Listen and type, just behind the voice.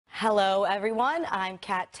Hello, everyone. I'm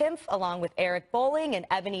Kat Timpf, along with Eric Bolling and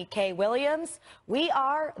Eboni K. Williams. We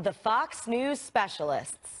are the Fox News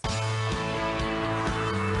Specialists.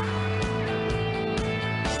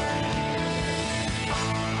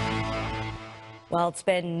 Well, it's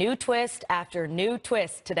been new twist after new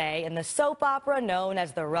twist today in the soap opera known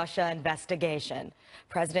as the Russia investigation.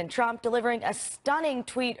 President Trump delivering a stunning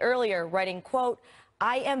tweet earlier, writing, quote,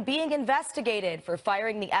 "I am being investigated for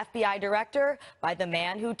firing the FBI director by the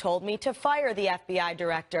man who told me to fire the FBI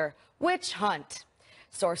director. Witch hunt."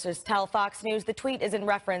 Sources tell Fox News the tweet is in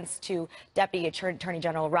reference to Deputy Attorney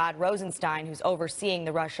General Rod Rosenstein, who's overseeing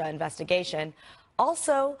the Russia investigation.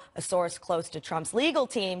 Also, a source close to Trump's legal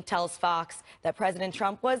team tells Fox that President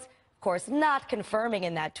Trump was, of course, not confirming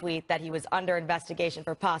in that tweet that he was under investigation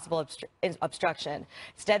for possible obstruction.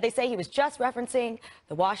 Instead, they say he was just referencing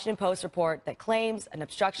the Washington Post report that claims an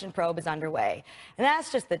obstruction probe is underway. And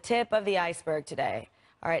that's just the tip of the iceberg today.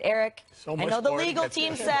 All right, Eric, I know the legal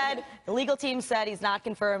team said he's not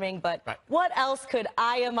confirming, but what else could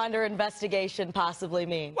 "I am under investigation" possibly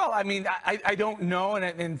mean? Well, I mean, I don't know.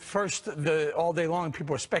 And first, all day long,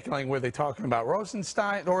 people are speculating, were they talking about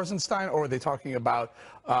Rosenstein, or were they talking about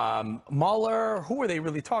Mueller? Who were they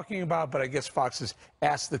really talking about? But I guess Fox has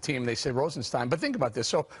asked the team. They said Rosenstein. But think about this.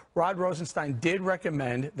 So Rod Rosenstein did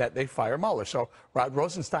recommend that they fire Mueller. So Rod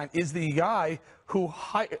Rosenstein is the guy who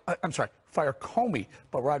fire Comey.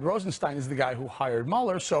 But Rod Rosenstein is the guy who hired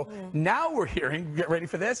Mueller. So now we're hearing, get ready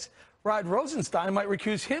for this, Rod Rosenstein might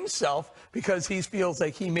recuse himself because he feels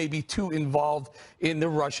like he may be too involved in the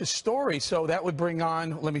Russia story. So that would bring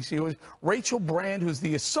on, let me see, Rachel Brand, who's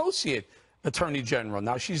the associate Attorney General.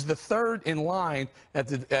 Now, she's the third in line at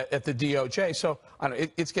the DOJ. So I don't know,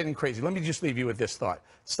 it's getting crazy. Let me just leave you with this thought.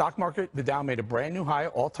 Stock market, the Dow made a brand new high,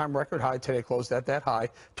 all-time record high today, closed at that high,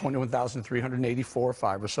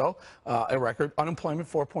 21,384.5 or so, a record. Unemployment,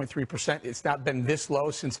 4.3%. It's not been this low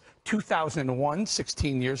since 2001,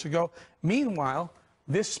 16 years ago. Meanwhile,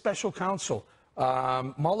 this special counsel,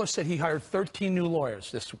 Mueller said he hired 13 new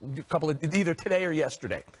lawyers, either today or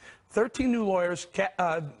yesterday. 13 new lawyers.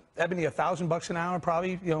 Eboni, $1,000 an hour,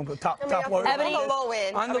 probably, top lawyer. On the low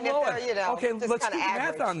end. On the low end. Okay, let's do the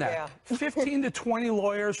math on that. Yeah. 15 to 20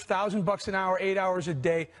 lawyers, $1,000 an hour, 8 hours a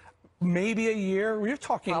day, maybe a year. We're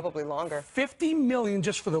talking probably longer. $50 million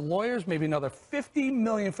just for the lawyers, maybe another $50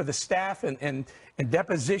 million for the staff and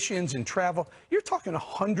depositions and travel. You're talking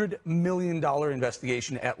 $100 million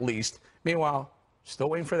investigation at least. Meanwhile, still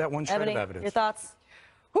waiting for that one shred of evidence. Your thoughts?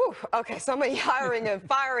 Whew, okay, so many hiring and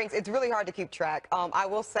firings. It's really hard to keep track. I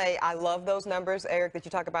will say I love those numbers, Eric, that you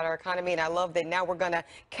talk about our economy, and I love that now we're going to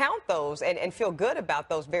count those and feel good about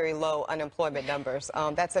those very low unemployment numbers.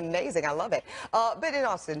 That's amazing. I love it. But in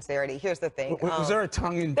all sincerity, here's the thing. Was there a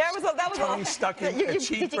tongue stuck in a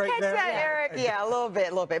cheek did you right catch there? that, Eric? Yeah, a little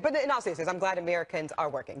bit. But in all seriousness, I'm glad Americans are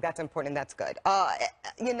working. That's important and that's good.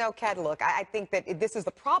 Kat, look, I think that this is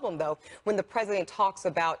the problem, though, when the president talks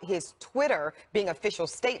about his Twitter being official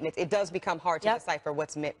statements, it does become hard to decipher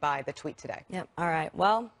what's meant by the tweet today. Yep. All right.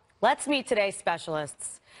 Well, let's meet today's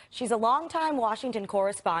specialists. She's a longtime Washington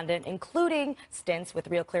correspondent, including stints with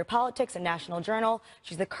Real Clear Politics and National Journal.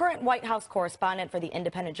 She's the current White House correspondent for the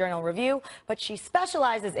Independent Journal Review, but she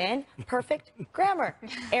specializes in perfect grammar.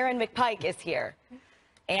 Erin McPike is here.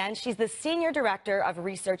 And she's the Senior Director of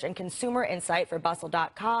Research and Consumer Insight for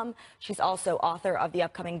Bustle.com. She's also author of the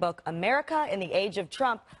upcoming book, America in the Age of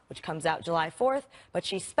Trump, which comes out July 4th. But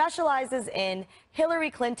she specializes in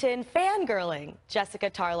Hillary Clinton fangirling. Jessica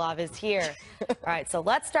Tarlov is here. All right, so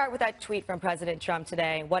let's start with that tweet from President Trump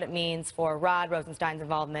today, what it means for Rod Rosenstein's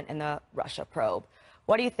involvement in the Russia probe.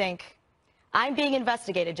 What do you think? I'm being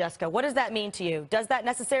investigated, Jessica. What does that mean to you? Does that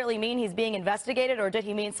necessarily mean he's being investigated, or did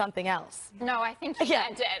he mean something else? No, I think he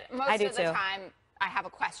meant it. Most of the too. time, I have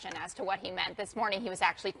a question as to what he meant. This morning, he was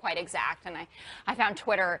actually quite exact, and I found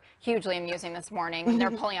Twitter hugely amusing this morning.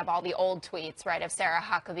 They're pulling up all the old tweets, right, of Sarah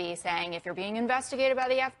Huckabee saying, if you're being investigated by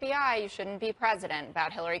the FBI, you shouldn't be president,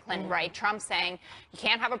 about Hillary Clinton, right? Trump saying, you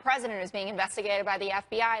can't have a president who's being investigated by the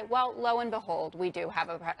FBI. Well, lo and behold, we do have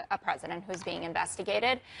a president who's being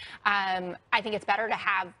investigated. I think it's better to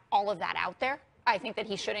have all of that out there. I think that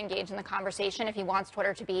he should engage in the conversation if he wants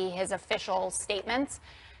Twitter to be his official statements.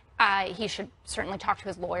 He should certainly talk to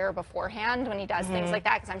his lawyer beforehand when he does things like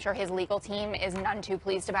that, because I'm sure his legal team is none too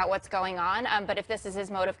pleased about what's going on. But if this is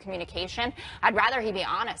his mode of communication, I'd rather he be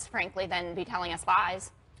honest, frankly, than be telling us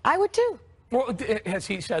lies. I would too. Well, has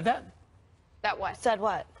he said that? That what? Said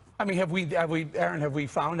what? I mean, Erin, have we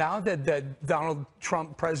found out that Donald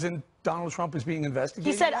Trump, President Donald Trump is being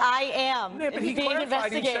investigated? He said, I am Yeah, but he being clarified. He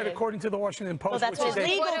said, investigated. according to the Washington Post, Well, that's which what is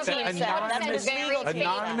his legal it's an team said. anonymous, That's what his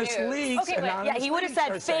anonymous leaks. Okay, but yeah, he would have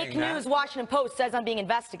said fake news. Washington Post says I'm being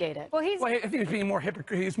investigated. Well, I think he's being more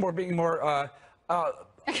hypocritical. He's being more.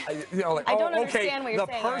 You know, like, I don't okay, understand what you're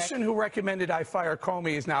saying, the person who recommended I fire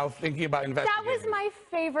Comey is now thinking about investigating. That was my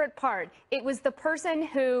favorite part. It was the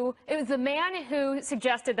man who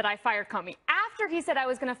suggested that I fire Comey. After he said I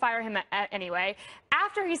was going to fire him anyway,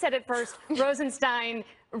 after he said it first, Rosenstein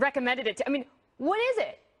recommended it to. I mean, what is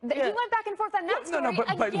it? He went back and forth on that story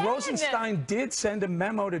but Rosenstein did send a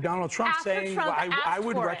memo to Donald Trump saying I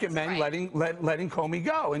would recommend letting Comey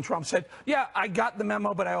go. And Trump said, yeah, I got the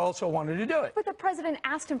memo, but I also wanted to do it. But the president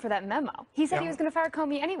asked him for that memo. He said he was going to fire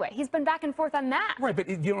Comey anyway. He's been back and forth on that. Right, but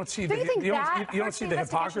you don't see you don't see the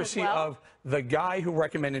hypocrisy of the guy who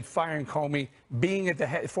recommended firing Comey being at the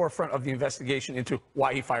forefront of the investigation into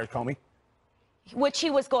why he fired Comey. Which he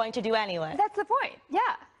was going to do anyway. That's the point, yeah.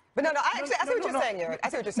 But I see what you're saying, Erin. I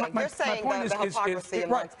see what you're saying. You're saying the hypocrisy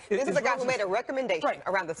amongst. This is a guy who made a recommendation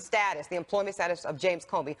around the employment status of James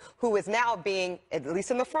Comey, who is now being, at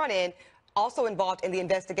least in the front end, also involved in the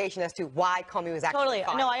investigation as to why Comey was actually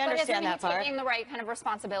fired. No, I understand that part. But isn't he taking the right kind of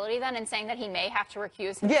responsibility then and saying that he may have to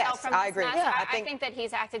recuse himself from this? I agree. Yeah, I think that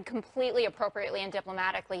he's acted completely appropriately and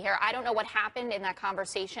diplomatically here. I don't know what happened in that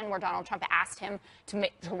conversation where Donald Trump asked him to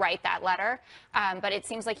write that letter, but it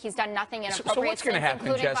seems like he's done nothing inappropriate. So what's going to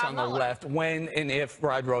happen, Jess, on the left when and if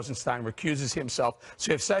Rod Rosenstein recuses himself?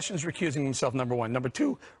 So you have Sessions recusing himself, number one. Number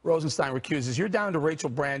two, Rosenstein recuses. You're down to Rachel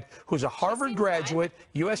Brand, who's a Harvard graduate,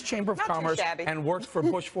 U.S. Chamber of Commerce, and worked for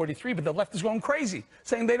Bush 43, but the left is going crazy,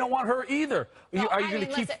 saying they don't want her either. Are you going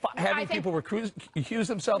to keep having people recuse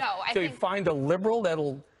themselves until you find a liberal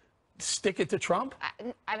that'll stick it to Trump?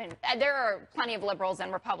 I mean, there are plenty of liberals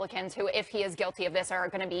and Republicans who, if he is guilty of this, are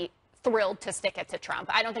going to be thrilled to stick it to Trump.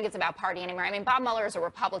 I don't think it's about party anymore. I mean, Bob Mueller is a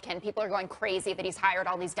Republican. People are going crazy that he's hired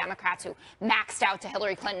all these Democrats who maxed out to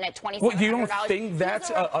Hillary Clinton at $2,700. Well, you don't think that's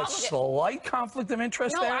a slight conflict of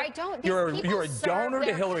interest there? No, I don't. You're a donor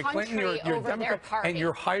to Hillary Clinton. You're a Democrat, and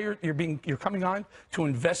you're coming on to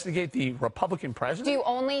investigate the Republican president. Do you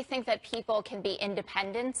only think that people can be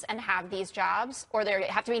independents and have these jobs, or they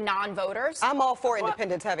have to be non-voters? I'm all for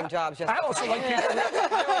independents having jobs. I also like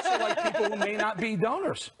people who may not be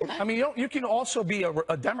donors. I mean, you can also be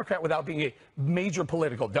a Democrat without being a major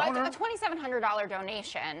political donor. A $2,700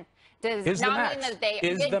 donation does not mean that they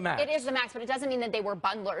is the max. It is the max, but it doesn't mean that they were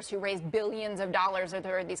bundlers who raised billions of dollars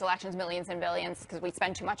over these elections, millions and billions, because we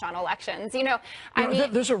spend too much on elections. You know, I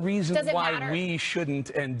mean, there's a reason why matter? We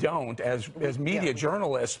shouldn't and don't, as media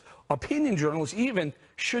journalists, opinion journalists even,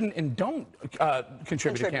 shouldn't and don't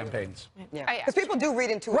contribute to campaigns. Yeah, because people do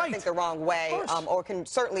read into it, I think, the wrong way, or can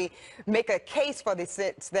certainly make a case for the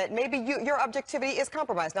sense that maybe your objectivity is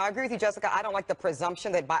compromised. Now, I agree with you, Jessica. I don't like the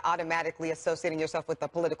presumption that by automatically associating yourself with a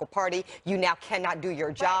political party, you now cannot do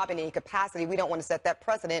your job in any capacity. We don't want to set that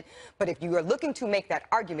precedent. But if you are looking to make that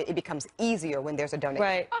argument, it becomes easier when there's a donation.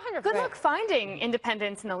 Right. 100%. Good luck finding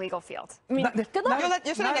independence in the legal field. I mean, good luck.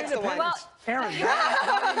 You're sitting next to one. Erin,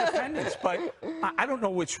 not independence, but I don't know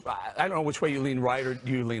which way you lean right or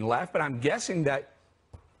you lean left, but I'm guessing that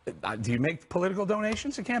do you make political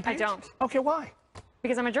donations to campaigns? I don't. Okay, why?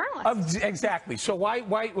 Because I'm a journalist. Exactly. So why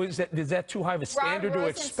is that too high of a standard to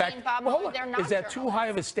expect? Is that too high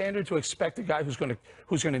of a standard to expect a guy who's going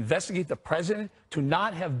to investigate the president to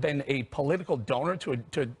not have been a political donor to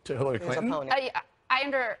Hillary Clinton?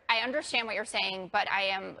 I understand what you're saying, but I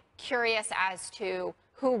am curious as to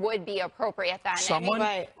who would be appropriate then. Someone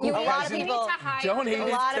who hasn't donated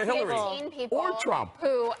to Hillary or Trump,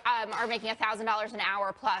 who are making $1,000 an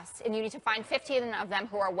hour plus, and you need to find 15 of them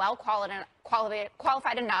who are well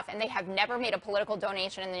qualified enough, and they have never made a political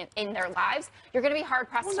donation in their lives. You're going to be hard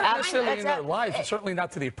pressed to find absolutely in their lives, and certainly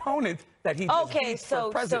not to the opponent that he just beats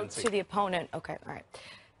for presidency. So to the opponent. Okay, all right.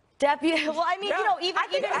 Deputy, well, I mean, you know,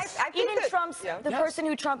 even Trump's, the person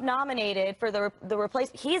who Trump nominated for the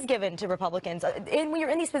replacement, he's given to Republicans. And when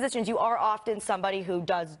you're in these positions, you are often somebody who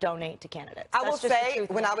does donate to candidates. I will say,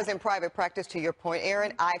 when I was in private practice, to your point,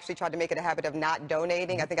 Erin, I actually tried to make it a habit of not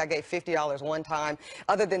donating. I think I gave $50 one time.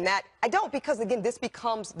 Other than that, I don't, because, again, this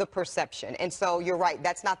becomes the perception. And so you're right,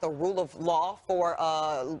 that's not the rule of law for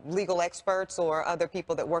legal experts or other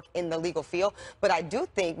people that work in the legal field. But I do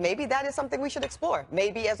think maybe that is something we should explore.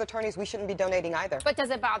 Maybe as attorneys, we shouldn't be donating either. But does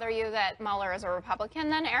it bother you that Mueller is a Republican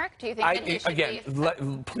then, Eric? Do you think that he should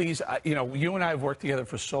be? Please, you know, you and I have worked together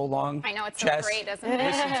for so long. I know, it's so great, isn't it?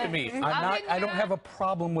 Listen to me. I don't have a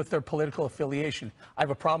problem with their political affiliation. I have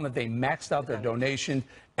a problem that they maxed out their donation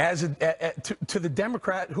to the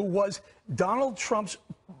Democrat who was Donald Trump's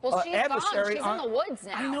Well, she's gone. adversary. She's in the woods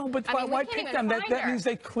now. I know, but I mean, why we can't pick even them? That find her. means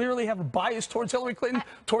they clearly have a bias towards Hillary Clinton,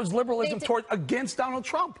 towards liberalism, against Donald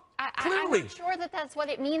Trump. Clearly. I'm not sure that that's what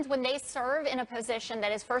it means when they serve in a position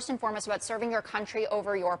that is first and foremost about serving your country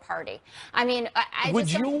over your party. I mean,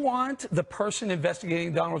 would you want the person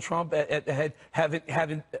investigating Donald Trump have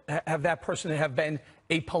that person have been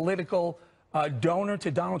a political donor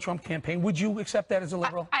to Donald Trump campaign? Would you accept that as a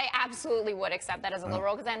liberal? I absolutely would accept that as a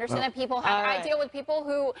liberal because I understand that people have. I deal with people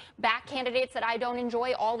who back candidates that I don't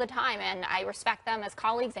enjoy all the time, and I respect them as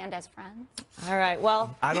colleagues and as friends. All right.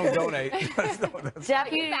 Well, I don't donate.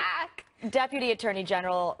 Deputy Attorney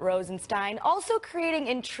General Rosenstein also creating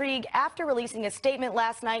intrigue after releasing a statement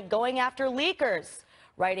last night going after leakers,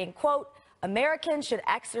 writing, quote, Americans should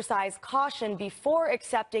exercise caution before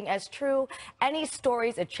accepting as true any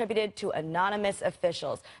stories attributed to anonymous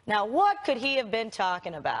officials. Now, what could he have been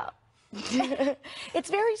talking about? It's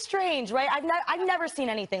very strange, right? I've never seen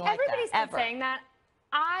anything like Everybody's that, been saying that.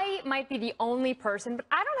 I might be the only person, but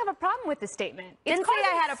I don't have a problem with this statement. Didn't say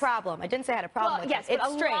I had a problem. I didn't say I had a problem with yes, it. It's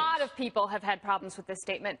but strange. a lot of people have had problems with this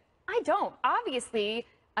statement. I don't. Obviously,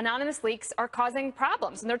 anonymous leaks are causing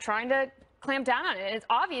problems, and they're trying to clamp down on it. It's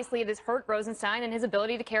obviously it has hurt Rosenstein and his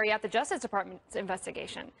ability to carry out the Justice Department's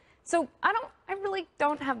investigation. So I really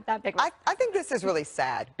don't have that big. I think this is really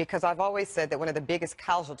sad because I've always said that one of the biggest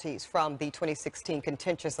casualties from the 2016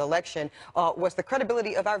 contentious election was the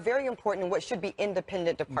credibility of our very important and what should be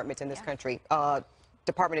independent departments in this country.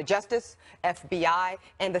 Department of Justice, FBI,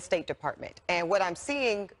 and the State Department. And what I'm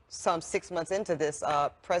seeing some 6 months into this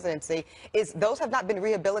presidency is those have not been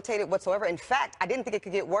rehabilitated whatsoever. In fact, I didn't think it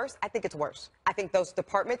could get worse. I think it's worse. I think those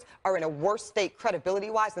departments are in a worse state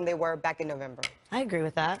credibility-wise than they were back in November. I agree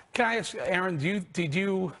with that. Can I ask, Erin,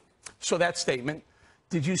 so that statement,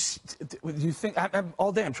 do you think,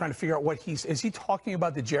 all day I'm trying to figure out what is he talking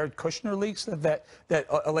about the Jared Kushner leaks that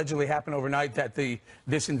allegedly happened overnight, that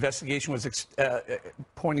this investigation was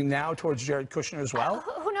pointing now towards Jared Kushner as well?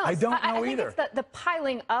 Who knows? I don't know I either. think it's the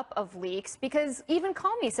piling up of leaks, because even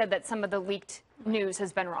Comey said that some of the leaked news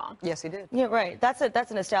has been wrong. Yes, he did. Yeah, right. That's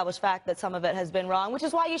an established fact that some of it has been wrong, which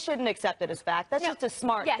is why you shouldn't accept it as fact. That's just a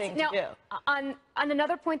smart thing to do. On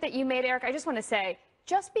another point that you made, Eric, I just want to say,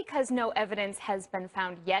 just because no evidence has been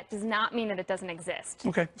found yet does not mean that it doesn't exist.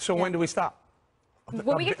 Okay, so when do we stop?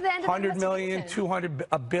 When we get to the end of the 100 million, 200,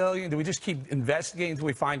 a billion? Do we just keep investigating until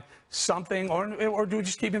we find something, or do we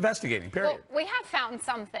just keep investigating, period? Well, we have found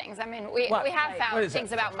some things. I mean, we have found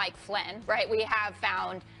things about Mike Flynn, right? We have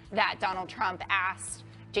found that Donald Trump asked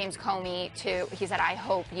James Comey he said, I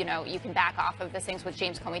hope, you can back off of the things which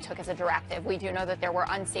James Comey took as a directive. We do know that there were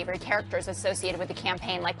unsavory characters associated with the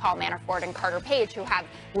campaign, like Paul Manafort and Carter Page, who have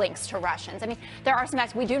links to Russians. I mean, there are some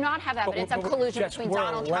facts. We do not have evidence of collusion between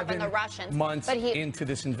Donald Trump and the Russians. Months into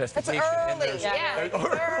this investigation. It's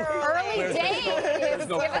early days.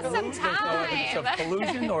 Give us some time. There's no evidence of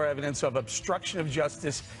collusion or evidence of obstruction of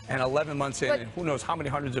justice, and 11 months in, and who knows how many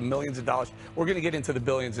hundreds of millions of dollars. We're going to get into the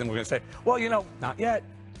billions, and we're going to say, well, not yet.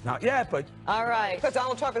 Not yet, but... All right. Because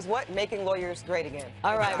Donald Trump is what? Making lawyers great again.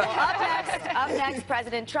 All right. Well, up next,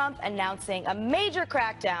 President Trump announcing a major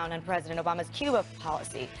crackdown on President Obama's Cuba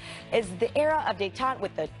policy. Is the era of détente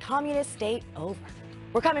with the communist state over?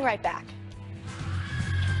 We're coming right back.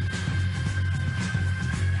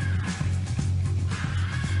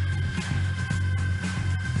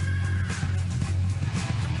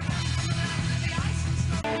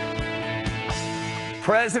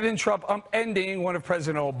 President Trump ending one of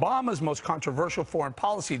President Obama's most controversial foreign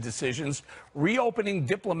policy decisions, reopening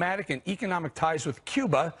diplomatic and economic ties with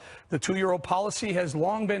Cuba. The two-year-old policy has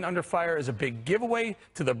long been under fire as a big giveaway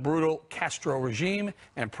to the brutal Castro regime,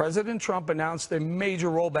 and President Trump announced a major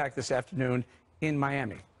rollback this afternoon in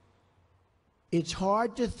Miami. It's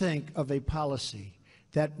hard to think of a policy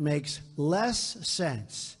that makes less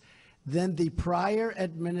sense than the prior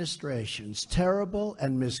administration's terrible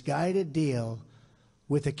and misguided deal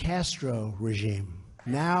with the Castro regime.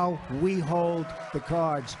 Now we hold the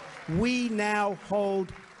cards. We now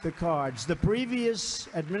hold the cards. The previous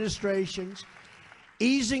administration's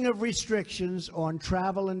easing of restrictions on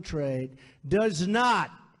travel and trade does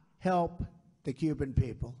not help the Cuban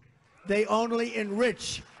people. They only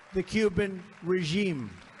enrich the Cuban regime.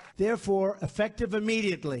 Therefore, effective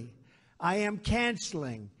immediately, I am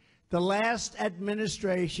canceling the last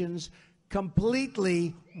administration's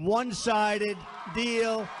completely one-sided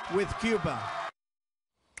deal with Cuba.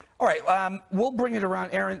 All right, we'll bring it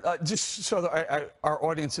around, Erin, just so that our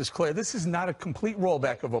audience is clear. This is not a complete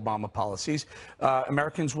rollback of Obama policies.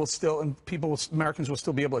 Americans will still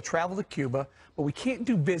be able to travel to Cuba, but we can't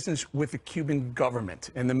do business with the Cuban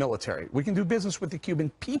government and the military. We can do business with the Cuban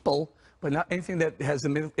people, but not anything that has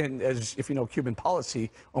the, and as if you know Cuban policy,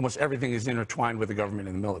 almost everything is intertwined with the government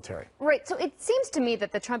and the military. Right. So it seems to me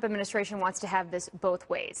that the Trump administration wants to have this both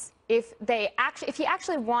ways. If he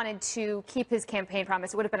actually wanted to keep his campaign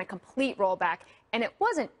promise, it would have been a complete rollback, and it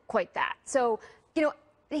wasn't quite that. So, you know,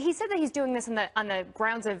 he said that he's doing this on the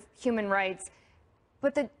grounds of human rights.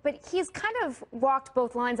 But he's kind of walked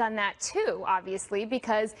both lines on that, too, obviously,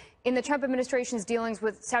 because in the Trump administration's dealings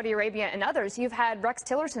with Saudi Arabia and others, you've had Rex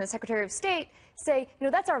Tillerson, the Secretary of State, say, you know,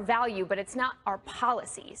 that's our value, but it's not our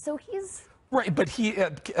policy. So he's... Right, but he,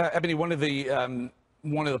 Eboni, one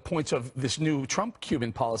of the points of this new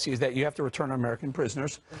Trump-Cuban policy is that you have to return American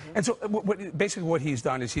prisoners. And so basically what he's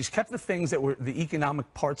done is he's kept the things that were the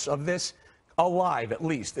economic parts of this alive, at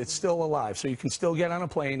least. It's still alive. So you can still get on a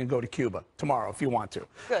plane and go to Cuba tomorrow if you want to.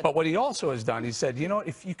 Good. But what he also has done, he said, you know,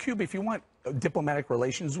 Cuba, if you want diplomatic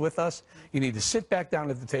relations with us, you need to sit back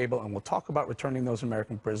down at the table and we'll talk about returning those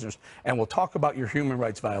American prisoners and we'll talk about your human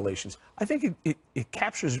rights violations. I think it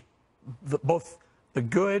captures both the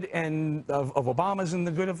good and of Obama's and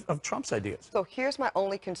the good of Trump's ideas. So here's my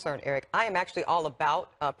only concern, Eric. I am actually all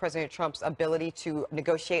about President Trump's ability to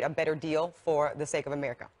negotiate a better deal for the sake of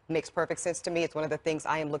America. Makes perfect sense to me. It's one of the things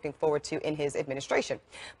I am looking forward to in his administration.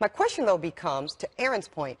 My question, though, becomes, to Erin's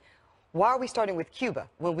point, why are we starting with Cuba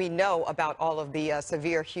when we know about all of the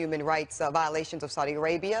severe human rights violations of Saudi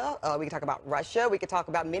Arabia? We can talk about Russia. We could talk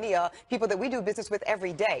about many people that we do business with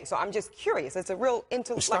every day. So I'm just curious. It's a real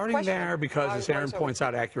intellectual question. Starting there because, as Erin points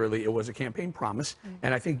out accurately, it was a campaign promise.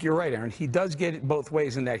 And I think you're right, Erin. He does get it both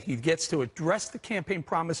ways in that he gets to address the campaign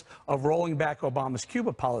promise of rolling back Obama's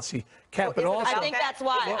Cuba policy. I think that's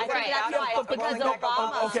why. I think that's why. It's because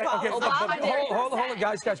Obama. Hold on,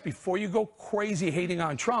 guys. Before you go crazy hating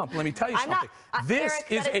on Trump, let me tell you something.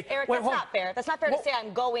 Eric, that's not fair. That's not fair to say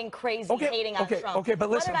I'm going crazy hating on Trump. Okay, but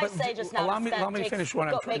listen. What did I say just now? Allow me to finish what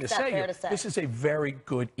I'm trying to say here. This is a very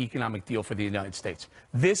good economic deal for the United States.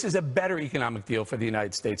 This is a better economic deal for the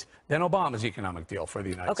United States than Obama's economic deal for the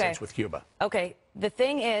United States with Cuba. Okay. The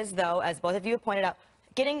thing is, though, as both of you have pointed out,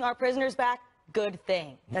 getting our prisoners back, good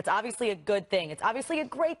thing. That's obviously a good thing. It's obviously a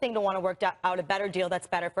great thing to want to work out a better deal that's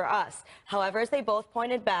better for us. However, as they both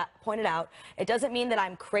pointed out, it doesn't mean that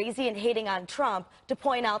I'm crazy and hating on Trump to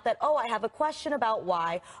point out that, oh, I have a question about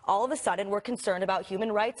why all of a sudden we're concerned about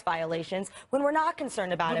human rights violations when we're not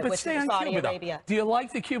concerned about it with Saudi Arabia. Do you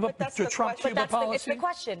like the Trump-Cuba policy? It's the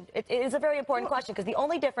question. It is a very important question because the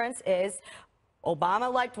only difference is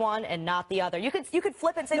Obama liked one and not the other. You could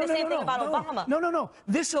flip and say the same thing about Obama. No.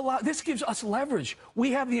 This gives us leverage. We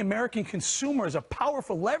have the American consumer as a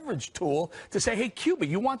powerful leverage tool to say, hey, Cuba,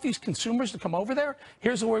 you want these consumers to come over there?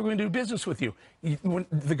 Here's the way we're going to do business with you.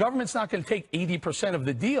 The government's not going to take 80% of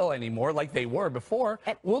the deal anymore like they were before.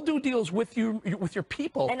 We'll do deals with your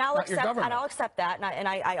people, not your government. And I'll accept that, and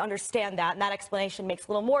I understand that, and that explanation makes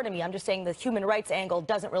a little more to me. I'm just saying the human rights angle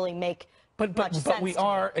doesn't really make much sense. But we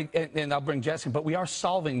are, and I'll bring Jess in, but we are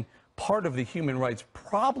solving part of the human rights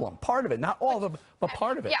problem, part of it, not all of it, but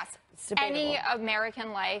part of it. Yes. Any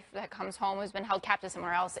American life that comes home who's been held captive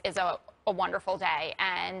somewhere else is a wonderful day,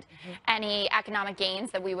 and any economic gains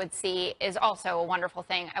that we would see is also a wonderful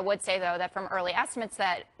thing. I would say, though, that from early estimates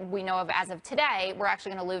that we know of as of today, we're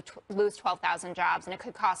actually going to lose 12,000 jobs, and it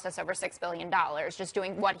could cost us over $6 billion just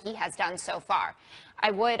doing what he has done so far. I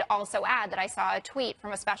would also add that I saw a tweet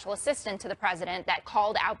from a special assistant to the president that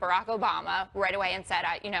called out Barack Obama right away and said,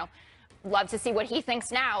 love to see what he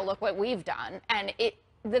thinks now. Look what we've done. And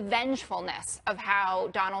the vengefulness of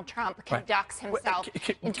how Donald Trump conducts himself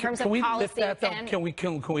in terms of policy. Can we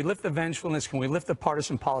lift the vengefulness? Can we lift the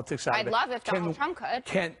partisan politics out of it? I'd love if Donald Trump could.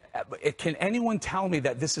 Can anyone tell me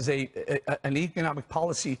that this is an economic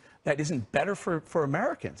policy that isn't better for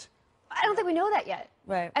Americans? I don't think we know that yet.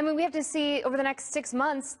 Right. I mean, we have to see over the next 6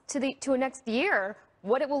 months to next year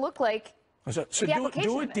what it will look like. So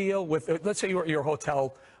do a deal with, let's say you're a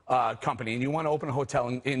hotel company and you want to open a hotel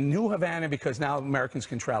in New Havana because now Americans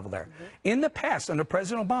can travel there. In the past, under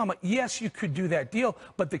President Obama, yes, you could do that deal,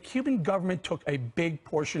 but the Cuban government took a big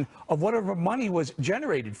portion of whatever money was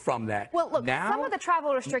generated from that. Well, look, some of the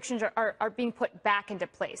travel restrictions are being put back into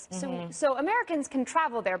place. So Americans can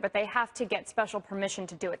travel there, but they have to get special permission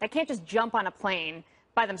to do it. They can't just jump on a plane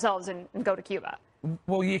by themselves and go to Cuba.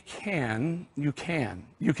 Well, you can. You can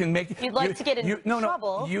make. You'd like to get in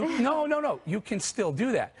trouble. No. You can still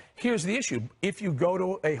do that. Here's the issue: if you go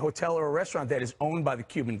to a hotel or a restaurant that is owned by the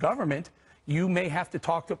Cuban government, you may have to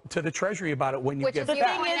talk to the Treasury about it when you get the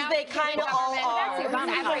back. thing is, they kind of all are.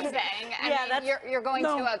 That's everything. I mean, you're going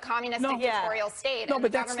to a communist dictatorial state, and the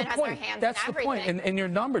government has their hands in everything. That's the point. And your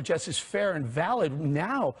number, Jess, is fair and valid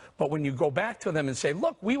now. But when you go back to them and say,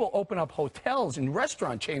 look, we will open up hotels and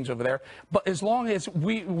restaurant chains over there, but as long as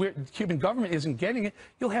Cuban government isn't getting it,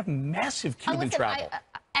 you'll have massive Cuban travel.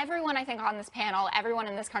 Everyone, I think, on this panel, everyone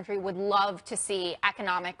in this country would love to see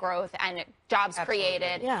economic growth and jobs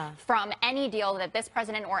created from any deal that this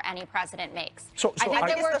president or any president makes. So I think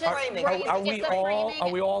that we're just are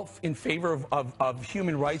we all in favor of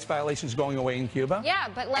human rights violations going away in Cuba? Yeah,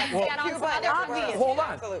 but let's get on some other things. Hold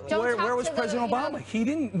on. Where was President Obama? He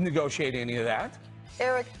didn't negotiate any of that.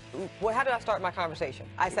 Eric, well, how did I start my conversation?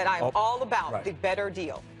 I said I am all about the better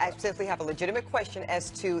deal. I simply have a legitimate question as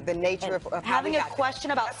to the nature of how having a question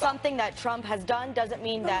about something that Trump has done doesn't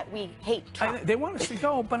mean that we hate Trump. They want us to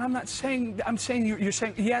go, but I'm not saying. I'm saying you're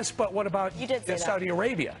saying yes, but what about Saudi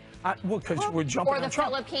Arabia? Well, because we're jumping on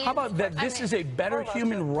Trump. Philippines. How about that? This is a better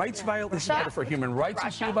human rights violation. This is better for human rights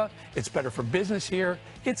in Cuba. It's better for business here.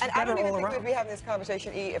 It's better all around. I don't even think we'd be having this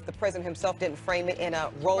conversation, if the president himself didn't frame it in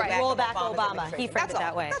a rollback Obama. He framed it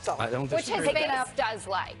that way. That's all. I don't Which disagree. his base does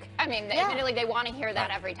like. I mean, admittedly, they want to hear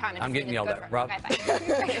that every time. I'm getting yelled at. Rob,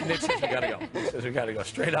 Nick says we got to go. Nick says we got to go.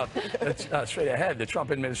 Straight up, straight ahead. The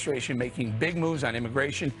Trump administration making big moves on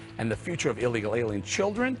immigration and the future of illegal alien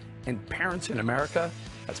children and parents in America.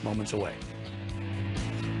 That's moments away.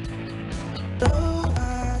 Oh,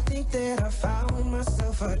 I think that I found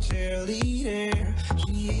myself a cheerleader.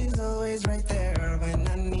 She is always right there when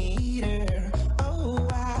I need her. Oh,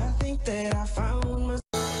 I think that I found myself.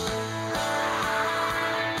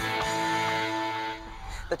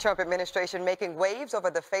 The Trump administration making waves over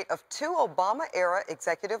the fate of 2 Obama-era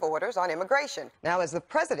executive orders on immigration. Now, as the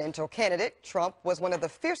presidential candidate, Trump was one of the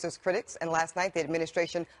fiercest critics, and last night the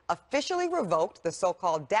administration officially revoked the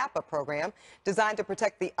so-called DAPA program designed to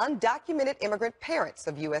protect the undocumented immigrant parents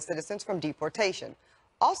of U.S. citizens from deportation.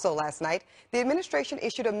 Also last night, the administration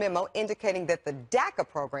issued a memo indicating that the DACA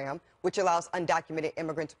program, which allows undocumented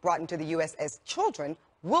immigrants brought into the U.S. as children,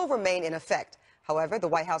 will remain in effect. However, the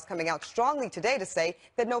White House coming out strongly today to say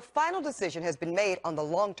that no final decision has been made on the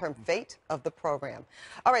long-term fate of the program.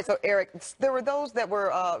 All right, so Eric, there were those that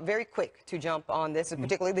were very quick to jump on this, and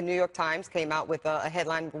particularly the New York Times came out with a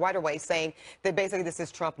headline right away saying that basically this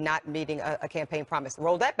is Trump not meeting a campaign promise.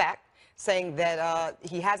 Roll that back, saying that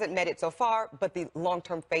he hasn't met it so far, but the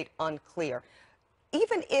long-term fate unclear.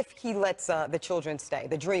 Even if he lets the children stay,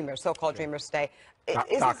 the dreamers, so-called dreamers stay, is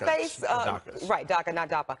his base, right, DACA, not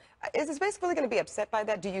DAPA, is his base really going to be upset by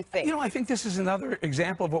that, do you think? You know, I think this is another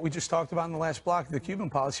example of what we just talked about in the last block, the Cuban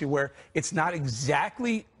policy, where it's not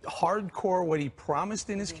exactly hardcore what he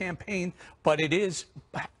promised in his campaign, but it is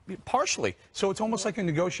partially. So it's almost like a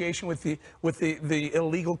negotiation with the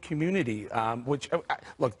illegal community, which,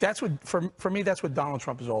 look, that's what, for me, that's what Donald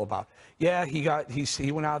Trump is all about. Yeah,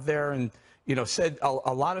 he went out there and, you know, said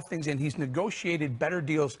a lot of things, and he's negotiated better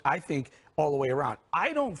deals, I think, all the way around.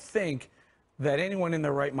 I don't think that anyone in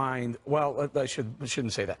their right mind, well, I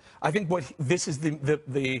shouldn't say that. I think this is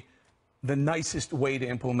the nicest way to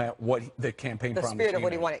implement what the campaign promised. The spirit of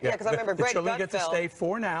what he wanted. Yeah, because I remember Greg Gutfeld. The children get to stay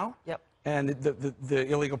for now. Yep. And the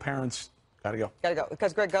illegal parents got to go. Got to go.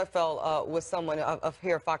 Because Greg Gutfeld was someone of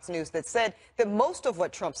here Fox News that said that most of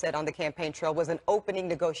what Trump said on the campaign trail was an opening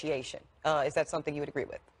negotiation. Is that something you would agree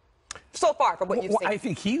with? So far, from what you've seen. I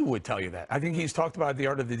think he would tell you that. I think he's talked about the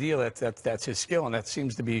art of the deal. That's his skill, and that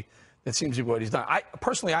seems to be what he's done.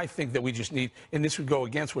 Personally, I think that we just need, and this would go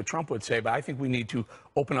against what Trump would say, but I think we need to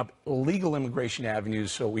open up legal immigration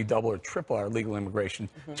avenues so we double or triple our legal immigration,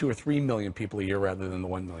 2 or 3 million people a year rather than the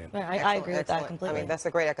 1 million. I agree with that completely. I mean, that's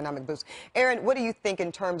a great economic boost. Erin, what do you think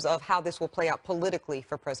in terms of how this will play out politically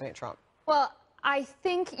for President Trump? Well, I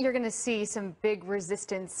think you're going to see some big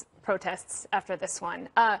resistance protests after this one.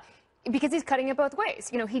 Because he's cutting it both ways.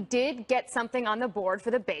 You know, he did get something on the board for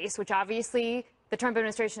the base, which obviously the Trump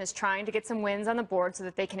administration is trying to get some wins on the board so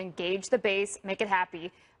that they can engage the base, make it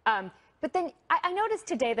happy. But then I noticed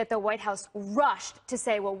today that the White House rushed to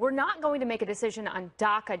say, well, we're not going to make a decision on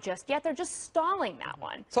DACA just yet. They're just stalling that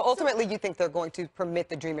one. So ultimately, you think they're going to permit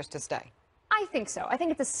the dreamers to stay? I think so. I think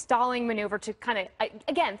it's a stalling maneuver to kind of,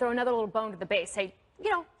 again, throw another little bone to the base. Say, you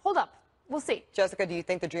know, hold up. We'll see. Jessica, do you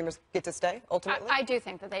think the dreamers get to stay, ultimately? I do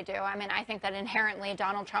think that they do. I mean, I think that inherently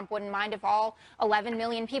Donald Trump wouldn't mind if all 11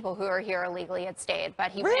 million people who are here illegally had stayed,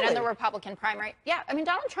 but he ran in the Republican primary. Yeah, I mean,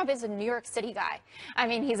 Donald Trump is a New York City guy. I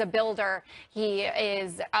mean, he's a builder. He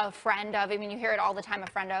is a friend of, I mean, you hear it all the time, a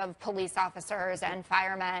friend of police officers and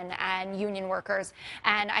firemen and union workers.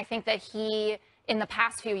 And I think that he in the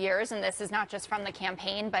past few years, and this is not just from the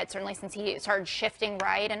campaign, but certainly since he started shifting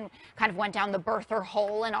right and kind of went down the birther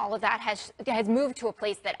hole and all of that, has moved to a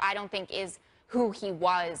place that I don't think is who he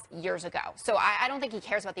was years ago. So I don't think he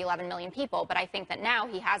cares about the 11 million people, but I think that now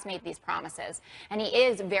he has made these promises, and he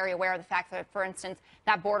is very aware of the fact that, for instance,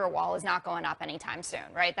 that border wall is not going up anytime soon,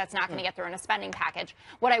 right? That's not going to get through in a spending package.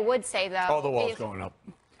 What I would say, though, Oh, the wall's going up.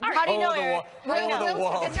 How do you know, Eric? The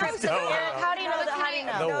wall. How do you know that? How do you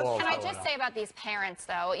know? Can I just say about these parents,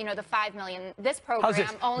 though, you know, the 5 million, this program How's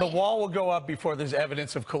this? only... The wall will go up before there's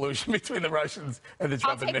evidence of collusion between the Russians and the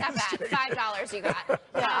Trump administration. I'll take that back. $5 you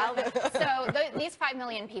got. So these 5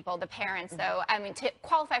 million people, the parents, though, I mean, to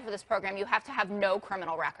qualify for this program, you have to have no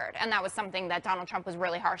criminal record. And that was something that Donald Trump was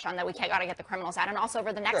really harsh on, that we got to get the criminals out. And also,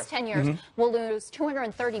 over the next 10 years, we'll lose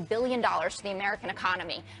 $230 billion to the American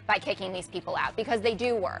economy by kicking these people out, because they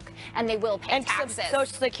do work and they will pay taxes. Social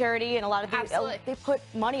Security and a lot of these, they put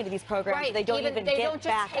money into these programs. Right. They don't even get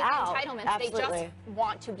back out. Entitlements. Absolutely. They just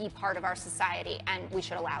want to be part of our society, and we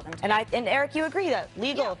should allow them to. And Eric, you agree that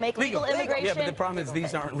make legal immigration. Yeah, but the problem is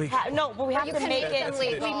these aren't legal. No, but we have to make it.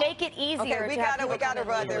 We make it easier. Okay, we gotta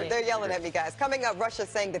run. They're yelling at me, guys. Coming up, Russia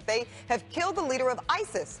saying that they have killed the leader of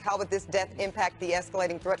ISIS. How would this death impact the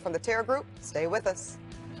escalating threat from the terror group? Stay with us.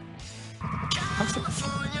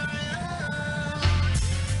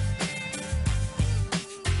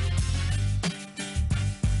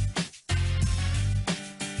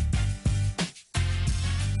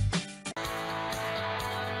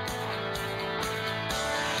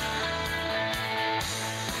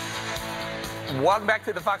 Welcome back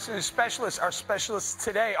to the Fox News Specialists. Our specialists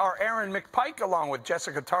today are Erin McPike, along with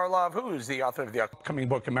Jessica Tarlov, who is the author of the upcoming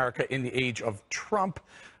book, America in the Age of Trump.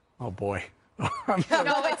 Oh, boy. No,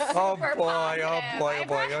 it's super positive. Oh, boy. I'm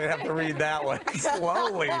going to have to read that one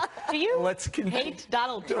slowly. Do you hate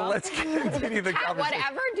Donald Trump? Let's continue the conversation.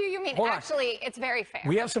 Whatever do you mean? Actually, it's very fair.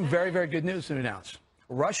 We have some very, very good news to announce.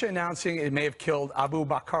 Russia announcing it may have killed Abu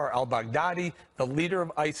Bakr al-Baghdadi, the leader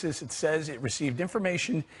of ISIS. It says it received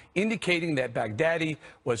information indicating that Baghdadi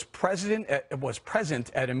was present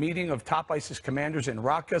at a meeting of top ISIS commanders in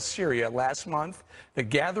Raqqa, Syria last month. The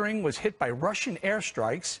gathering was hit by Russian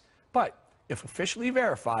airstrikes, but if officially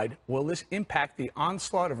verified, will this impact the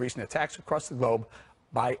onslaught of recent attacks across the globe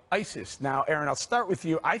by ISIS? Now, Erin, I'll start with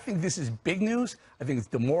you. I think this is big news. I think it's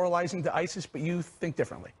demoralizing to ISIS, but you think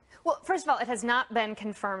differently. Well, first of all, it has not been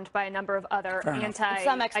confirmed by a number of other anti-ISIS.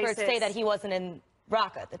 Some experts say that he wasn't in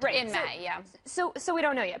Raqqa at the time. In May, yeah. So we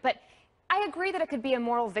don't know yet. But I agree that it could be a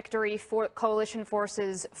moral victory for coalition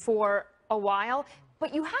forces for a while.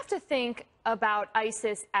 But you have to think about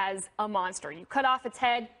ISIS as a monster. You cut off its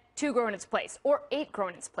head, 2 grow in its place, or 8 grow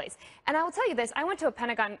in its place. And I will tell you this. I went to a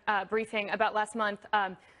Pentagon briefing about last month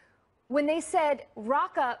when they said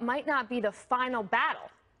Raqqa might not be the final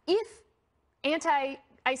battle. If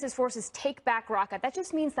anti-ISIS forces take back Raqqa, that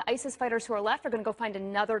just means the ISIS fighters who are left are going to go find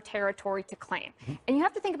another territory to claim. And you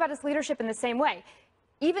have to think about his leadership in the same way.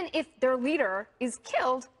 Even if their leader is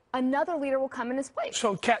killed, another leader will come in his place.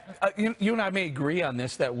 So, Kat, you and I may agree on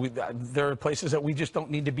this, that there are places that we just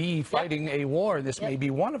don't need to be fighting a war, and this may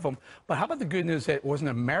be one of them. But how about the good news that it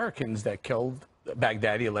wasn't Americans that killed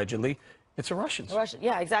Baghdadi, allegedly? It's the Russians.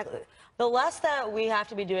 Yeah, exactly. The less that we have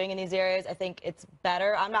to be doing in these areas, I think it's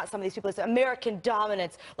better. I'm not some of these people that say American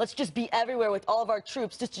dominance. Let's just be everywhere with all of our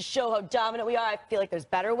troops just to show how dominant we are. I feel like there's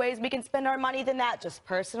better ways we can spend our money than that, just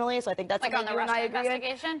personally. So I think that's like on the Russia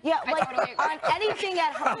investigation. Yeah, like totally on anything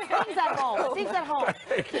at home, things at home, things at home.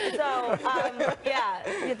 So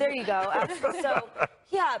yeah, there you go. So.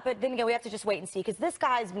 Yeah, but then again, we have to just wait and see, because this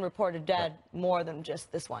guy's been reported dead more than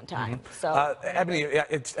just this one time. So,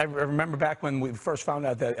 Eboni, I remember back when we first found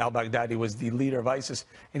out that al-Baghdadi was the leader of ISIS,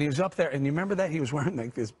 and he was up there, and you remember that he was wearing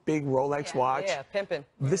like this big Rolex watch? Yeah, pimping.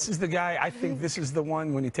 This is the guy. I think this is the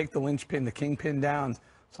one, when you take the linchpin, the kingpin down,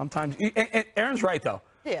 sometimes, and Erin's right, though.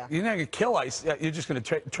 Yeah. You're not going to kill ISIS. You're just going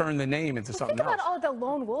to turn the name into something else. Think about all the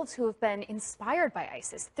lone wolves who have been inspired by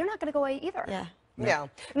ISIS. They're not going to go away either. Yeah. Yeah.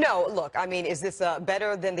 No, look, I mean, is this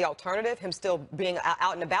better than the alternative, him still being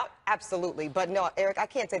out and about? Absolutely. But no, Eric, I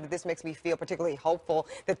can't say that this makes me feel particularly hopeful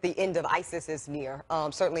that the end of ISIS is near.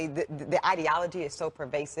 Certainly, the ideology is so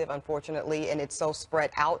pervasive, unfortunately, and it's so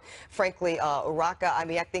spread out. Frankly, Raqqa, I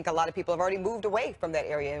mean, I think a lot of people have already moved away from that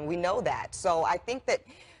area, and we know that. So I think that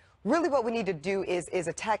really what we need to do is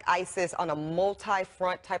attack ISIS on a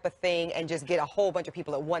multi-front type of thing and just get a whole bunch of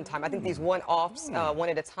people at one time. I think these one-offs, one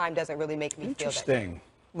at a time, doesn't really make me feel that. Interesting.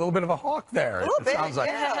 A little bit of a hawk there. A little bit, sounds like.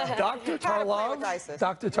 yeah. Dr. Tarlov,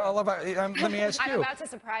 let me ask you. I'm about to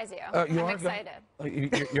surprise you. I'm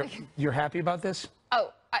excited. You're happy about this?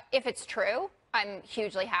 Oh, if it's true, I'm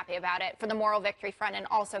hugely happy about it for the moral victory front, and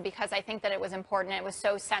also because I think that it was important. It was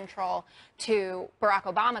so central to Barack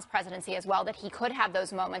Obama's presidency as well, that he could have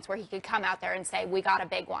those moments where he could come out there and say, we got a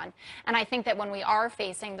big one. And I think that when we are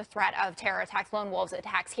facing the threat of terror attacks, lone wolves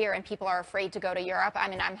attacks here, and people are afraid to go to Europe, I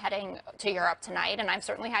mean, I'm heading to Europe tonight, and I've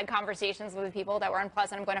certainly had conversations with people that were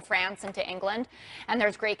unpleasant. I'm going to France and to England, and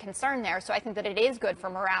there's great concern there. So I think that it is good for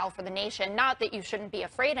morale for the nation. Not that you shouldn't be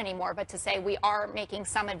afraid anymore, but to say we are making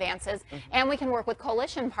some advances, and we can work with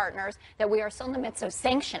coalition partners that we are still in the midst of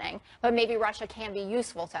sanctioning, but maybe Russia can be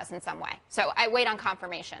useful to us in some way. So I wait on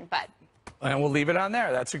confirmation, but. And we'll leave it on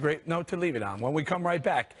there. That's a great note to leave it on. When we come right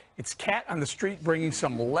back, it's Kat on the Street bringing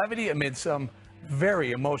some levity amid some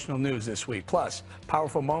very emotional news this week. Plus,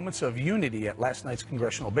 powerful moments of unity at last night's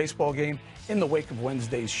congressional baseball game in the wake of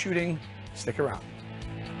Wednesday's shooting. Stick around.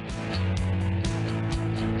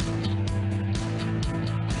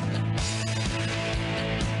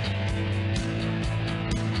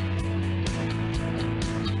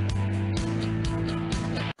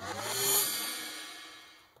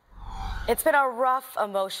 It's been a rough,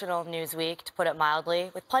 emotional news week, to put it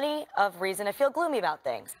mildly, with plenty of reason to feel gloomy about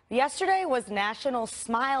things. Yesterday was National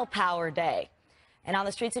Smile Power Day. And on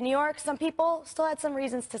the streets of New York, some people still had some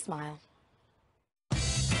reasons to smile.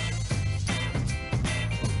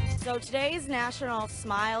 So today's National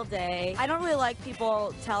Smile Day. I don't really like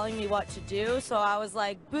people telling me what to do, so I was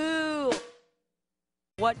like, boo.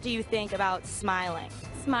 What do you think about smiling?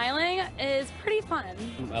 Smiling is pretty fun.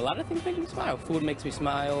 A lot of things make me smile. Food makes me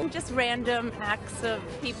smile. Just random acts of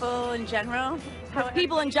people in general.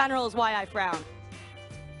 People in general is why I frown.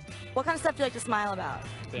 What kind of stuff do you like to smile about?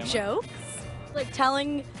 Jokes? Like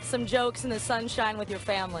telling some jokes in the sunshine with your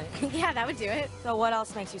family. Yeah, that would do it. So what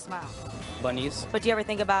else makes you smile? Bunnies. But do you ever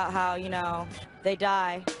think about how, you know, they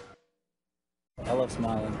die? I love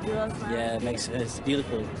smiling. You love smiling? Yeah, it's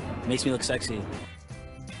beautiful. It makes me look sexy.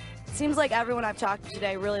 Seems like everyone I've talked to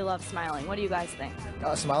today really loves smiling. What do you guys think?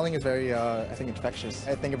 Smiling is very, I think, infectious.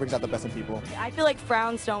 I think it brings out the best in people. I feel like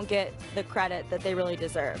frowns don't get the credit that they really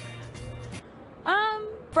deserve.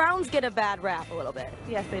 Frowns get a bad rap a little bit.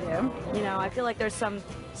 Yes, they do. You know, I feel like there's some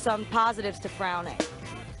positives to frowning.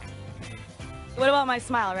 What about my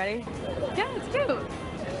smile? Ready? Yeah, it's cute.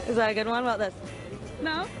 Is that a good one? What about this?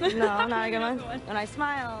 No. No, not a good one. When I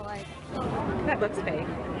smile, like... That looks fake.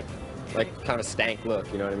 Like kind of a stank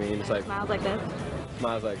look, you know what I mean? It's like Smiles like this.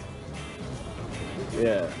 Smiles like,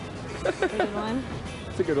 yeah. A good one.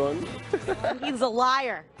 It's a good one. He's a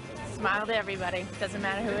liar. Smile to everybody. Doesn't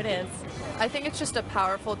matter who it is. I think it's just a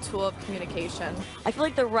powerful tool of communication. I feel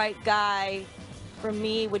like the right guy for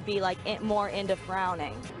me would be like more into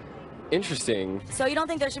frowning. Interesting. So you don't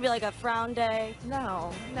think there should be like a frown day?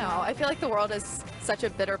 No. I feel like the world is such a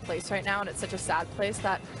bitter place right now, and it's such a sad place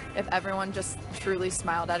that if everyone just truly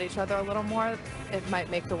smiled at each other a little more, it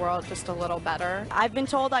might make the world just a little better. I've been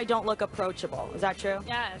told I don't look approachable. Is that true?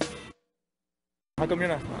 Yes. How come you're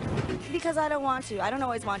not smiling? Because I don't want to. I don't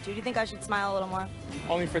always want to. Do you think I should smile a little more?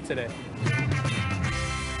 Only for today.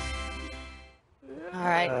 All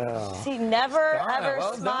right. See, never ever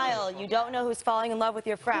smile. You don't know who's falling in love with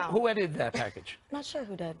your frown. Who edited that package? Not sure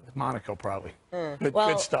who did. Monaco, probably. Well,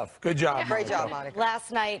 Good stuff. Good job. Great Monaco. job, Monica.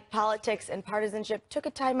 Last night, politics and partisanship took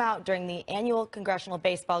a timeout during the annual congressional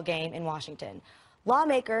baseball game in Washington.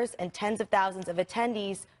 Lawmakers and tens of thousands of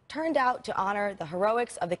attendees turned out to honor the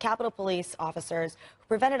heroics of the Capitol Police officers who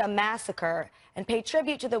prevented a massacre and pay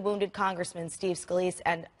tribute to the wounded Congressman Steve Scalise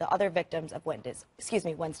and the other victims of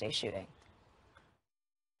Wednesday's shooting.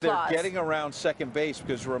 They're getting around second base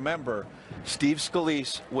because, remember, Steve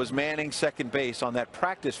Scalise was manning second base on that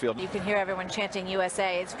practice field. You can hear everyone chanting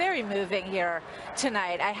USA. It's very moving here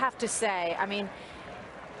tonight, I have to say. I mean,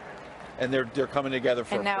 And they're coming together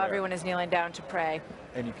for and now prayer. everyone is kneeling down to pray.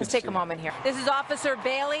 And you can Let's take see. a moment here. This is Officer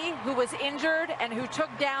Bailey, who was injured and who took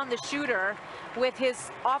down the shooter, with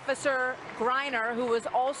his officer Griner, who was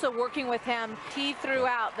also working with him. He threw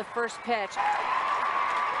out the first pitch.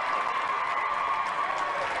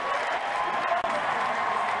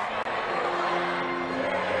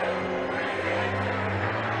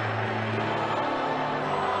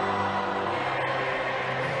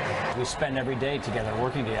 We spend every day together,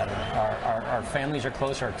 working together. Our families are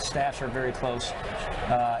close, our staffs are very close.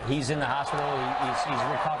 He's in the hospital, he's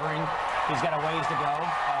recovering, he's got a ways to go.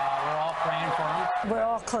 We're all praying for him. We're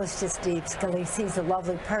all close to Steve Scalise. He's a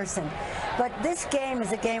lovely person. But this game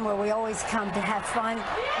is a game where we always come to have fun,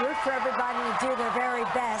 root for everybody to do their very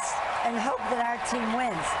best, and hope that our team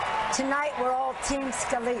wins. Tonight, we're all Team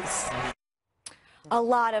Scalise. A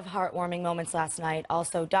lot of heartwarming moments last night.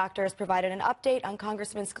 Also, doctors provided an update on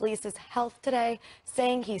Congressman Scalise's health today,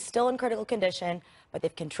 saying he's still in critical condition, but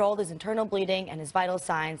they've controlled his internal bleeding and his vital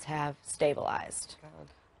signs have stabilized.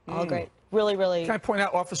 All great. Really, really. Can I point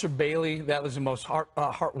out Officer Bailey? That was the most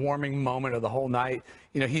heartwarming moment of the whole night.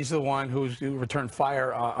 You know, he's the one who returned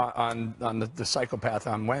fire on the psychopath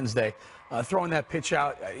on Wednesday. Throwing that pitch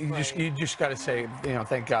out, you just got to say, you know,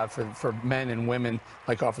 thank God for men and women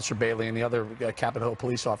like Officer Bailey and the other Capitol Hill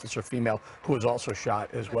police officer, female, who was also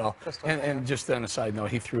shot as well. And just on a side note,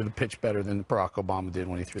 he threw the pitch better than Barack Obama did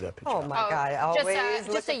when he threw that pitch out. Oh, my God. Always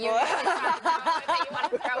just a unit that you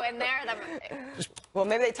want to throw in there. Well,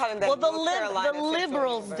 maybe they taught him that. Well, the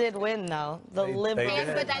liberals did win, though. The liberals.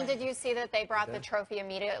 But then did you see that they brought the trophy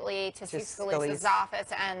immediately to Steve Scalise's office,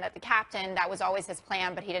 and that the captain, that was always his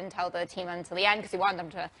plan, but he didn't tell the team until the end because he wanted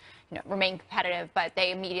them to, you know, remain competitive, but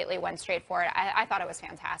they immediately went straight for it. I thought it was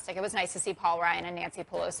fantastic. It was nice to see Paul Ryan and Nancy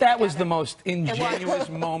Pelosi That was the most ingenuous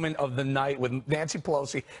moment of the night with Nancy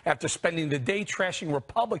Pelosi after spending the day trashing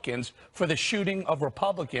Republicans for the shooting of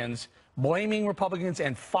Republicans, blaming Republicans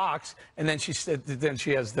and Fox, and then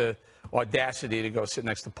she has the audacity to go sit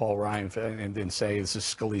next to Paul Ryan and say this is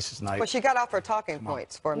Scalise's night. Well, she got off her talking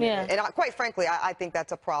points for a minute. And quite frankly, I think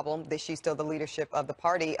that's a problem that she's still the leadership of the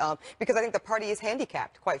party, because I think the party is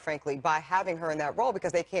handicapped, quite frankly, by having her in that role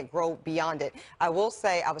because they can't grow beyond it. I will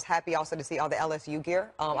say I was happy also to see all the LSU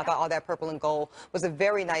gear. I thought all that purple and gold was a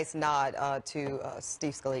very nice nod to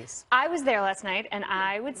Steve Scalise. I was there last night, and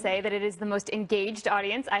I would say that it is the most engaged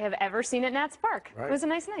audience I have ever seen at Nats Park. Right. It was a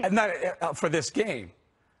nice night. And not for this game.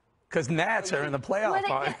 Because Nats are in the playoff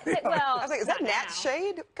hunt. Well, I was like, is that Nats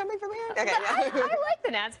shade coming from here? Okay. I like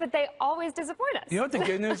the Nats, but they always disappoint us. You know what the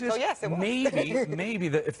good news is? So yes, it was. maybe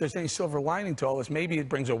if there's any silver lining to all this, maybe it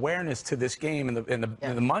brings awareness to this game and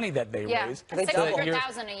the money that they raise.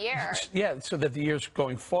 $600,000 a year. Yeah, so that the years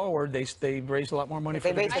going forward, they raise a lot more money for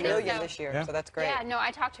the They raised $1 million this year, so that's great. Yeah, no,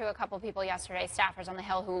 I talked to a couple people yesterday, staffers on the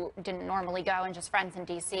Hill who didn't normally go, and just friends in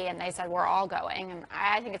D.C., and they said we're all going. And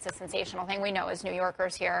I think it's a sensational thing. We know as New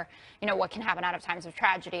Yorkers here, you know, what can happen out of times of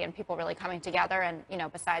tragedy and people really coming together. And, you know,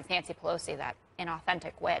 besides Nancy Pelosi, that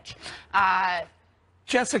inauthentic witch.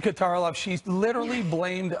 Jessica Tarlov, she's literally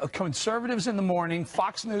blamed conservatives in the morning,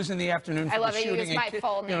 Fox News in the afternoon for the shooting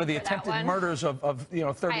and the attempted murders of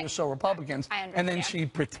 30 or so Republicans. And then she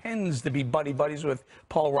pretends to be buddies with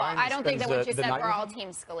Paul Ryan. I don't think that when she said we're all Team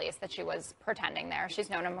Scalise that she was pretending there.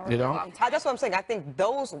 She's known him a really long time. That's what I'm saying. I think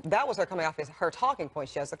that was her coming off as her talking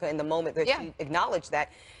points, Jessica, in the moment that she acknowledged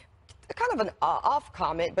that. Kind of an off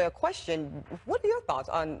comment, but a question. What are your thoughts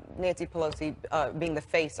on Nancy Pelosi being the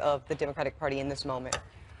face of the Democratic Party in this moment?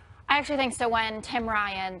 I actually think so. When Tim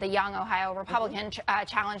Ryan, the young Ohio Republican,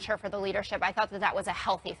 challenged her for the leadership, I thought that was a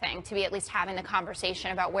healthy thing, to be at least having the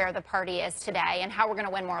conversation about where the party is today and how we're going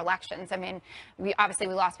to win more elections. I mean, we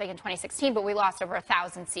lost big in 2016, but we lost over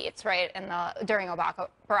 1,000 seats, right, during Barack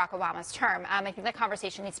Obama's term. I think the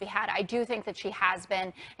conversation needs to be had. I do think that she has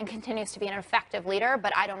been and continues to be an effective leader,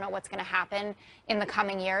 but I don't know what's going to happen in the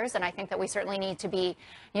coming years. And I think that we certainly need to be,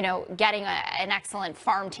 you know, getting an excellent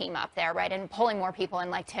farm team up there, right, and pulling more people in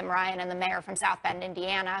like Tim Ryan and the mayor from South Bend,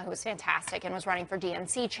 Indiana, who was fantastic and was running for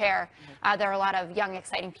DNC chair. There are a lot of young,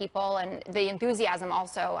 exciting people, and the enthusiasm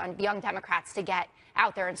also on young Democrats to get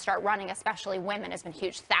out there and start running, especially women, has been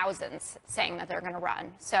huge. Thousands saying that they're going to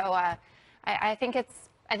run. So I think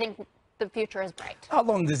the future is bright. How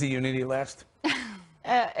long does the unity last?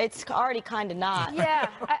 It's already kind of not. Yeah,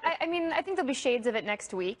 I mean, I think there'll be shades of it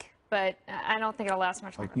next week, but I don't think it'll last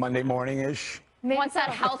much longer. Like Monday morning-ish? Once that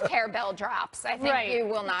health care bill drops, I think you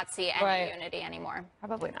will not see any unity anymore.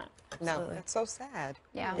 Probably not. No, that's so sad.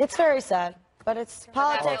 Yeah. It's very sad, but it's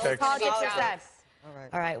politics. Politics are sad.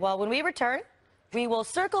 All right, well, when we return, we will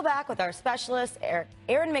circle back with our specialists,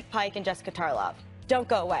 Erin McPike and Jessica Tarlov. Don't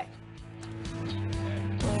go away.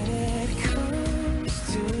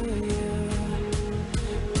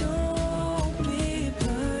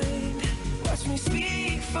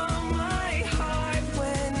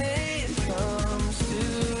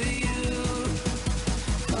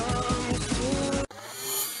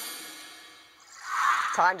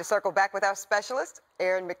 Time to circle back with our specialists,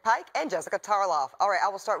 Erin McPike and Jessica Tarlov. All right, I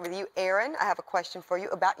will start with you, Erin. I have a question for you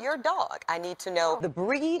about your dog. I need to know the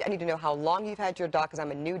breed. I need to know how long you've had your dog, because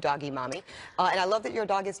I'm a new doggy mommy. And I love that your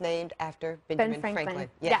dog is named after Benjamin Franklin.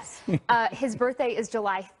 Yes. His birthday is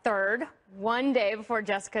July 3rd, one day before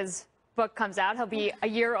Jessica's book comes out. He'll be a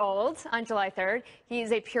year old on July 3rd.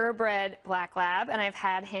 He's a purebred black lab, and I've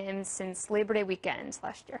had him since Labor Day weekend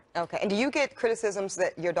last year. Okay. And do you get criticisms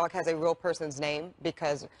that your dog has a real person's name?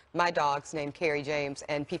 Because my dog's named Carrie James,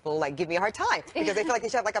 and people like give me a hard time because they feel like they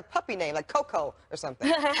should have like a puppy name, like Coco or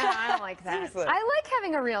something. I don't like that. Seriously. I like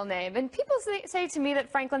having a real name, and people say to me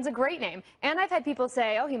that Franklin's a great name. And I've had people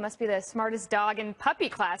say, oh, he must be the smartest dog in puppy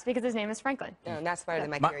class because his name is Franklin. No, not smarter than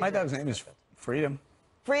my Carrie My James. dog's name is Freedom.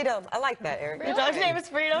 Freedom. I like that, Erin. Your dog's name is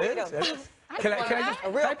Freedom? Freedom. Can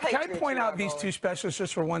I point out these two specialists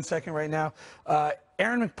just for 1 second right now?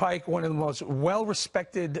 Erin McPike, one of the most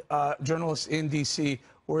well-respected journalists in D.C.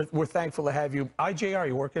 We're thankful to have you. IJR,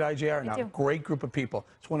 you work at IJR now. Great group of people.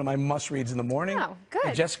 It's one of my must-reads in the morning. Oh, good.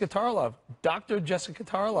 And Jessica Tarlov, Dr. Jessica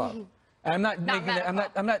Tarlov. And I'm not making it.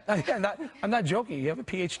 I'm not joking. You have a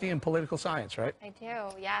PhD in political science, right? I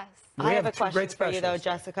do, yes. I have a question for you, though,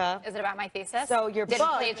 Jessica. Is it about my thesis? So your Didn't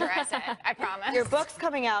book, plagiarize it, I promise. Your book's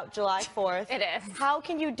coming out July 4th. It is. How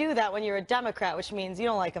can you do that when you're a Democrat, which means you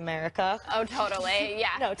don't like America? Oh, totally, yeah.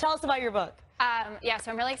 No, tell us about your book. Yeah,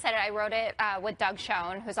 so I'm really excited. I wrote it with Doug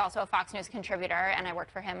Schoen, who's also a Fox News contributor, and I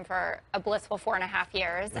worked for him for a blissful 4.5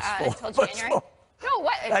 years until January. No,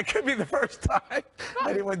 what? That could be the first time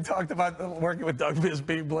anyone talked about working with Doug as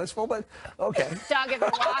being blissful, but okay. Doug, if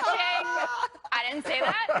you're watching, I didn't say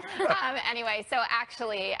that. Anyway, so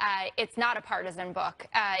actually, it's not a partisan book.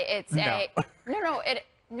 It's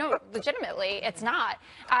No, legitimately, it's not.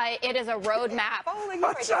 It is a roadmap.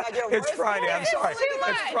 It's Friday. I'm sorry.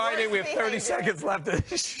 It's Friday. We have 30 seconds left of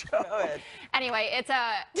the show. Anyway, it's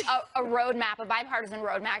a roadmap, a bipartisan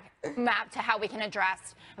roadmap to how we can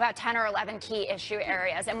address about 10 or 11 key issue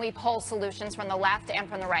areas. And we pull solutions from the left and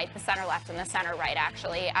from the right, the center left and the center right,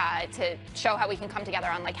 actually, to show how we can come together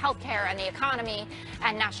on like healthcare and the economy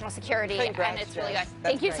and national security. Congrats, and it's really Jess. good.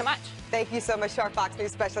 Thank you so much. Thank you so much to our Fox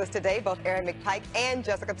News specialists today, both Erin McPike and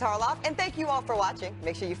Jessica Tarlov. And thank you all for watching.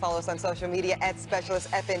 Make sure you follow us on social media at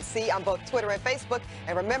SpecialistFNC on both Twitter and Facebook.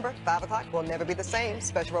 And remember, 5 o'clock will never be the same.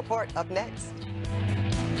 Special report up next.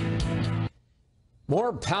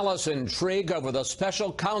 More palace intrigue over the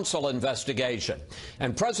special counsel investigation.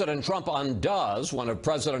 And President Trump undoes one of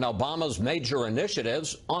President Obama's major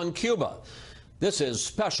initiatives on Cuba. This is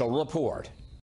Special Report.